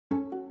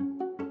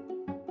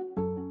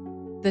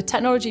The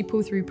Technology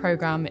Pull-Through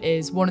programme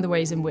is one of the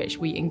ways in which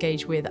we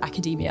engage with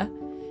academia.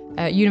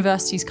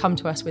 Universities come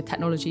to us with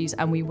technologies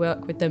and we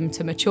work with them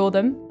to mature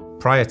them.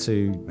 Prior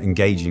to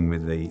engaging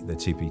with the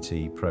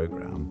TPT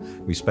programme,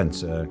 we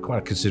spent quite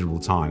a considerable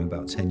time,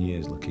 about 10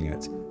 years, looking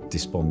at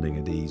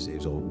desponding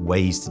adhesives or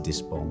ways to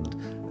despond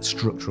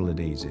structural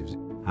adhesives.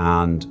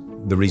 And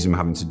the reason we're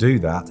having to do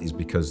that is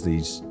because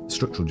these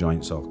structural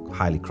joints are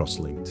highly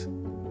cross-linked.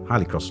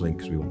 Highly cross-linked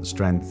because we want the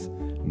strength,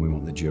 and we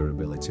want the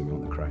durability, we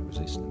want the crack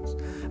resistance.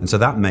 And so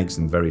that makes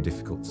them very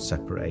difficult to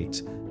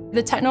separate.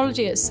 The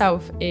technology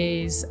itself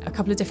is a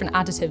couple of different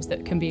additives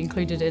that can be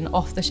included in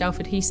off-the-shelf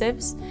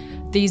adhesives.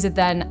 These are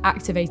then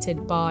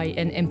activated by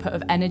an input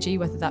of energy,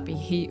 whether that be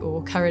heat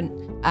or current,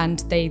 and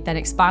they then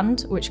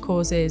expand, which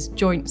causes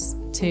joints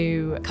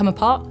to come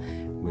apart.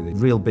 With the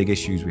real big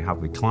issues we have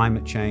with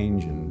climate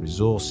change and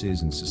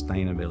resources and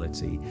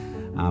sustainability,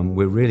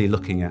 we're really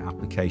looking at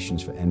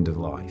applications for end of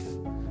life.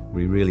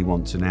 We really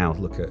want to now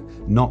look at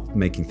not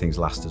making things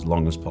last as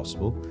long as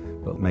possible,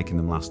 but making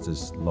them last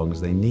as long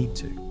as they need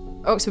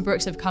to. Oxford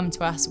Brookes have come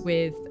to us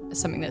with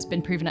something that's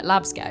been proven at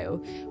lab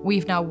scale.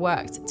 We've now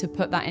worked to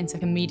put that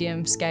into a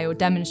medium scale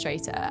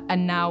demonstrator,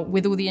 and now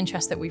with all the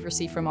interest that we've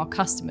received from our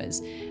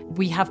customers,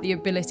 we have the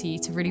ability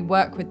to really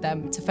work with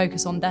them to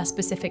focus on their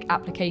specific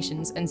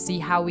applications and see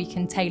how we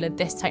can tailor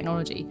this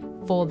technology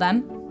for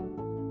them.